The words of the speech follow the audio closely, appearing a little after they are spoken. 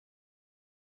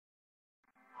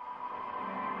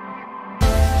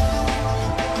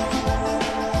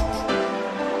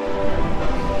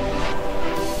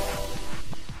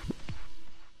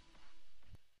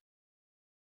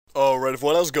Alright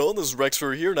everyone, how's it going? This is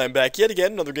rexfurry here, and I'm back yet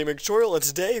again, another gaming tutorial, and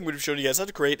today I'm going to be showing you guys how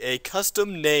to create a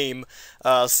custom name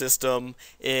system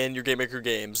in your GameMaker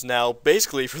games. Now,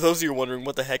 basically, for those of you wondering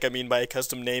what the heck I mean by a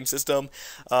custom name system,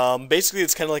 basically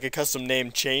it's kind of like a custom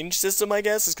name change system, I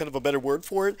guess, is kind of a better word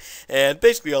for it, and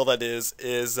basically all that is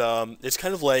it's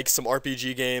kind of like some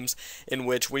RPG games in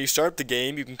which when you start the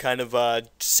game, you can kind of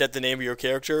set the name of your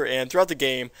character, and throughout the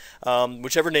game,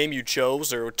 whichever name you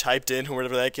chose or typed in, or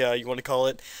whatever the heck you want to call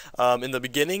it, in the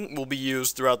beginning will be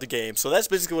used throughout the game. So that's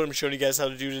basically what I'm showing you guys how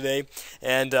to do today,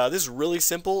 and this is really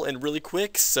simple and really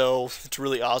quick, so it's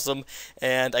really awesome,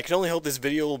 and I can only hope this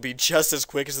video will be just as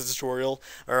quick as the tutorial,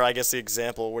 or I guess the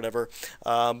example or whatever,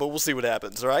 but we'll see what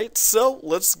happens. Alright, so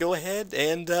let's go ahead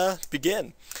and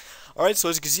begin. Alright, so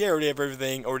as you can see, I already have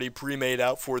everything already pre-made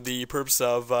out for the purpose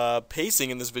of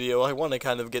pacing in this video. I want to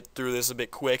kind of get through this a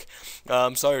bit quick, so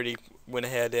I already went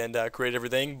ahead and created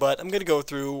everything, but I'm going to go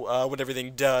through what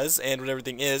everything does and what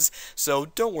everything is, so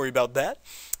don't worry about that.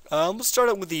 Let's start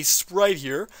out with the sprite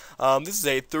here. This is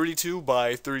a 32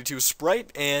 by 32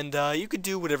 sprite, and you could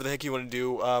do whatever the heck you want to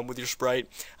do with your sprite.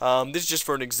 This is just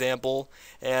for an example,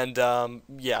 and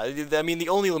yeah, I mean the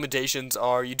only limitations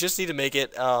are you just need to make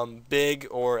it big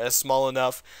or as small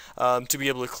enough to be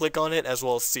able to click on it as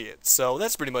well as see it. So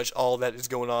that's pretty much all that is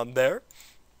going on there.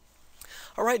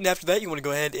 Alright, and after that you want to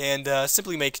go ahead and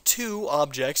simply make two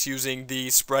objects using the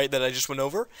sprite that I just went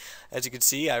over. As you can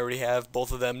see, I already have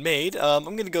both of them made. I'm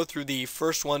going to go through the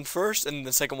first one first and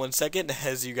the second one second,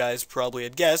 as you guys probably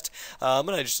had guessed. But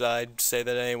I'd say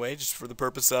that anyway, just for the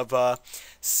purpose of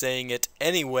saying it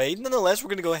anyway. Nonetheless, we're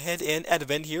going to go ahead and add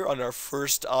event here on our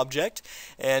first object,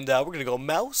 and we're going to go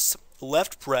mouse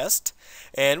left pressed,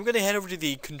 and we're going to head over to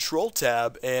the control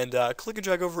tab and click and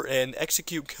drag over and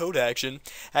execute code action.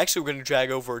 Actually, we're going to drag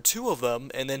over two of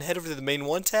them and then head over to the main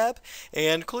one tab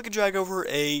and click and drag over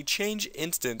a change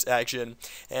instance action,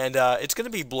 and it's going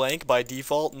to be blank by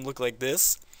default and look like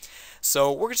this.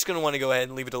 So we're just going to want to go ahead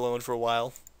and leave it alone for a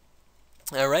while.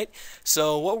 Alright,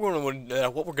 so what we're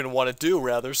going to want to do,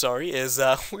 rather, sorry, is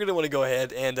we're going to want to go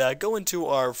ahead and go into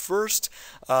our first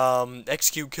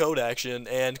execute code action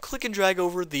and click and drag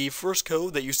over the first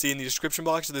code that you see in the description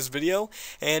box of this video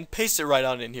and paste it right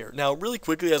on in here. Now, really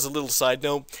quickly, as a little side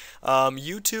note,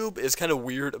 YouTube is kind of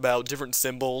weird about different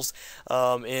symbols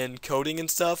in coding and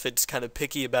stuff. It's kind of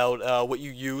picky about what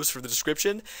you use for the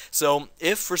description. So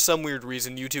if for some weird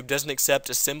reason YouTube doesn't accept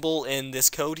a symbol in this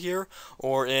code here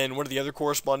or in one of the other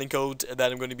corresponding codes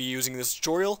that I'm going to be using in this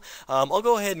tutorial, I'll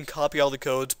go ahead and copy all the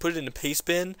codes, put it in a paste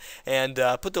bin, and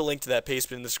put the link to that paste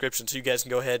bin in the description so you guys can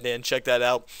go ahead and check that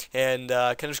out and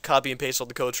kind of just copy and paste all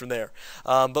the codes from there.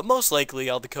 But most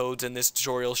likely all the codes in this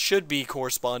tutorial should be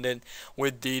correspondent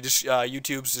with the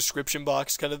YouTube's description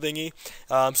box kind of thingy,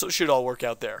 so it should all work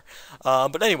out there.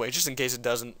 But anyway, just in case it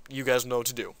doesn't, you guys know what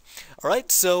to do.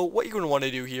 Alright, so what you're going to want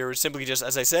to do here is simply just,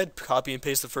 as I said, copy and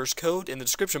paste the first code in the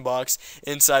description box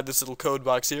inside this little code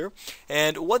box here,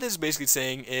 and what this is basically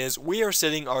saying is we are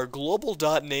setting our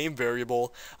global.name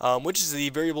variable, which is the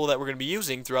variable that we're going to be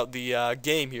using throughout the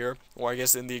game here, or I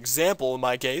guess in the example in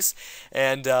my case,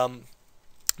 and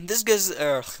this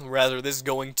is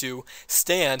going to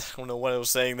stand, I don't know what I was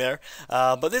saying there,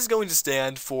 but this is going to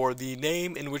stand for the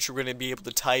name in which we're going to be able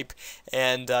to type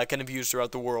and kind of use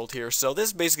throughout the world here. So this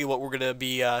is basically what we're going to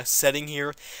be setting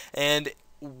here, and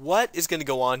what is going to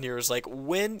go on here is like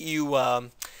when you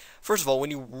first of all, when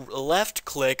you left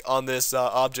click on this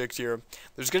object here,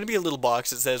 there's going to be a little box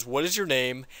that says, what is your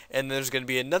name? And then there's going to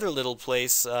be another little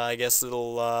place, I guess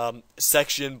little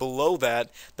section below that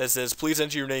that says, please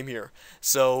enter your name here.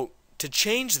 So to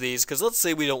change these, because let's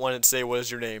say we don't want it to say, what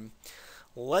is your name?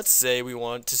 Let's say we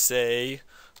want to say,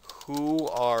 who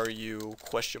are you?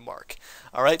 Question mark.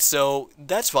 Alright, so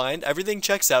that's fine. Everything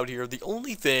checks out here. The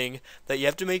only thing that you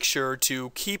have to make sure to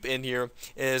keep in here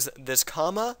is this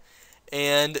comma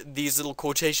and these little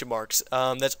quotation marks.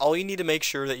 That's all you need to make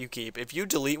sure that you keep. If you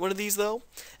delete one of these though,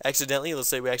 accidentally, let's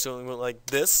say we accidentally went like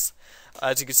this,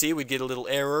 as you can see, we'd get a little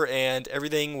error and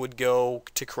everything would go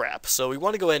to crap. So we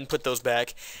want to go ahead and put those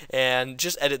back and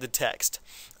just edit the text.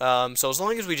 So as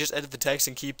long as we just edit the text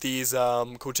and keep these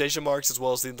quotation marks as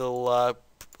well as the little,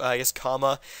 I guess,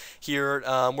 comma here,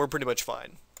 we're pretty much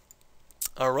fine.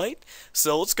 Alright,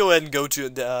 so let's go ahead and go to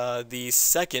the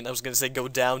second, I was going to say go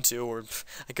down to, or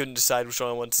I couldn't decide which one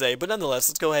I want to say, but nonetheless,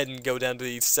 let's go ahead and go down to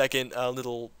the second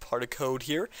little part of code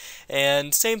here,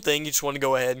 and same thing, you just want to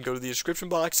go ahead and go to the description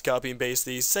box, copy and paste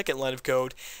the second line of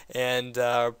code, and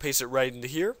paste it right into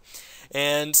here.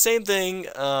 And same thing,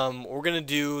 we're going to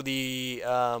do the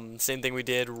same thing we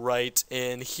did right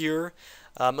in here.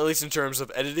 At least in terms of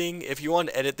editing. If you want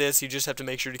to edit this, you just have to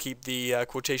make sure to keep the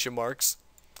quotation marks.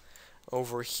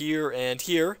 over here, and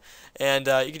you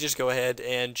can just go ahead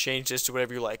and change this to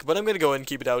whatever you like. But I'm going to go ahead and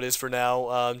keep it out as for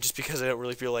now, just because I don't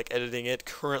really feel like editing it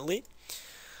currently.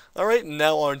 Alright,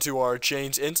 now on to our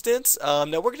change instance. Now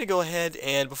we're going to go ahead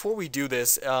and before we do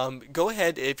this, go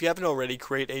ahead, if you haven't already,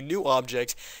 create a new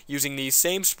object using the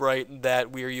same sprite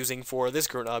that we are using for this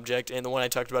current object and the one I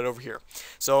talked about over here.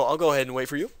 So I'll go ahead and wait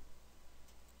for you.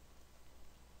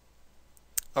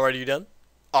 Alright, are you done?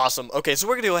 Awesome. Okay, so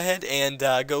we're going to go ahead and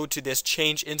go to this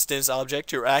change instance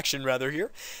object, or action rather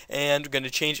here, and we're going to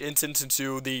change instance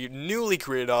into the newly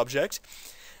created object.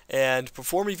 And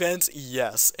perform events,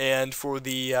 yes. And for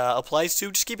the applies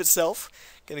to, just keep it self.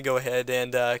 Gonna go ahead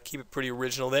and keep it pretty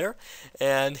original there,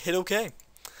 and hit OK.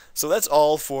 So that's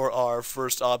all for our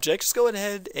first object. Just go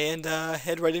ahead and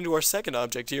head right into our second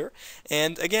object here.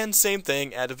 And again, same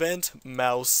thing, add event,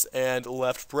 mouse, and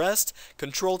left pressed,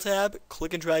 control tab,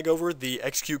 click and drag over the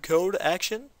execute code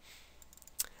action.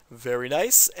 Very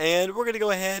nice, and we're going to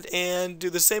go ahead and do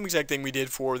the same exact thing we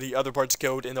did for the other parts of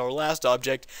code in our last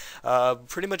object.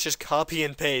 Pretty much just copy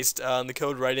and paste the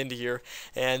code right into here,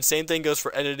 and same thing goes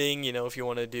for editing, you know, if you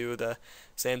want to do the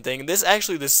same thing. This is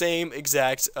actually the same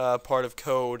exact part of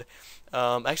code.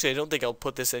 Actually, I don't think I'll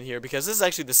put this in here because this is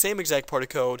actually the same exact part of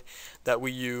code that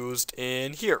we used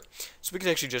in here. So we can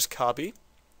actually just copy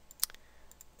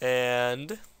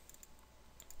and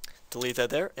delete that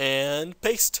there and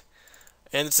paste.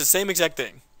 And it's the same exact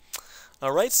thing.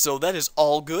 Alright, so that is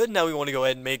all good. Now we want to go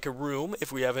ahead and make a room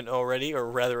if we haven't already, or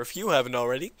rather if you haven't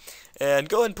already. And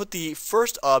go ahead and put the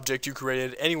first object you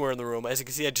created anywhere in the room. As you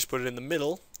can see, I just put it in the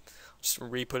middle. Just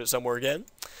re-put it somewhere again.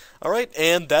 Alright,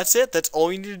 and that's it. That's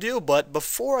all you need to do. But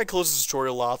before I close this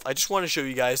tutorial off, I just want to show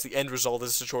you guys the end result of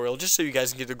this tutorial, just so you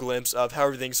guys can get a glimpse of how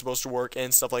everything's supposed to work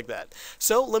and stuff like that.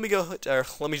 So let me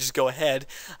just go ahead.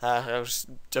 I was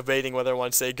debating whether I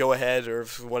want to say go ahead or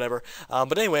whatever.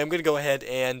 But anyway, I'm going to go ahead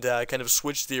and kind of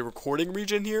switch the recording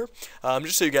region here,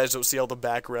 just so you guys don't see all the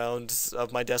backgrounds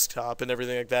of my desktop and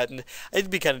everything like that. And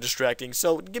it'd be kind of distracting.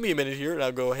 So give me a minute here, and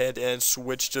I'll go ahead and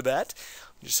switch to that.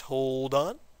 Just hold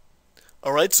on.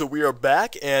 Alright, so we are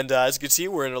back, and as you can see,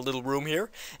 we're in a little room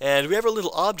here, and we have our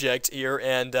little object here,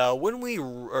 and when we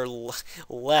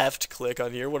left click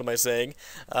on here, what am I saying,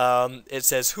 it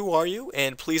says, who are you,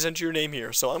 and please enter your name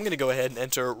here. So I'm going to go ahead and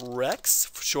enter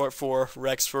Rex, short for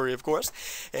rexfurry, of course,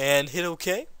 and hit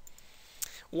OK.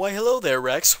 Why hello there,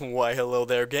 Rex. Why hello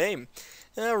there, game.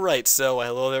 Alright, so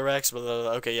hello there, Rex.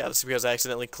 Okay, yeah, that's because I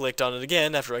accidentally clicked on it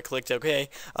again after I clicked OK.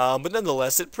 But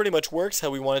nonetheless, it pretty much works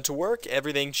how we want it to work.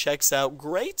 Everything checks out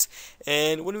great.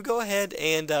 And when we go ahead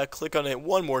and click on it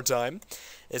one more time,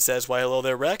 it says, why hello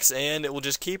there, Rex, and it will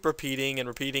just keep repeating and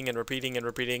repeating and repeating and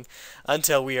repeating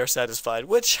until we are satisfied,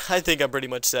 which I think I'm pretty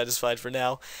much satisfied for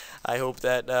now. I hope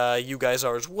that you guys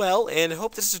are as well, and I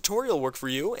hope this tutorial worked for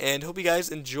you, and hope you guys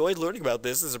enjoyed learning about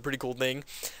this. This is a pretty cool thing,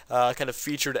 kind of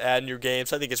feature to add in your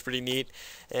games. I think it's pretty neat.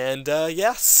 And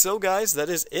yeah, so guys, that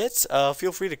is it.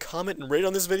 Feel free to comment and rate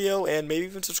on this video, and maybe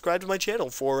even subscribe to my channel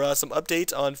for some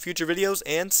updates on future videos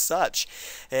and such.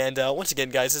 And once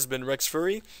again, guys, this has been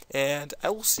rexfurry, and I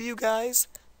will see you guys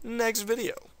next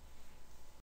video.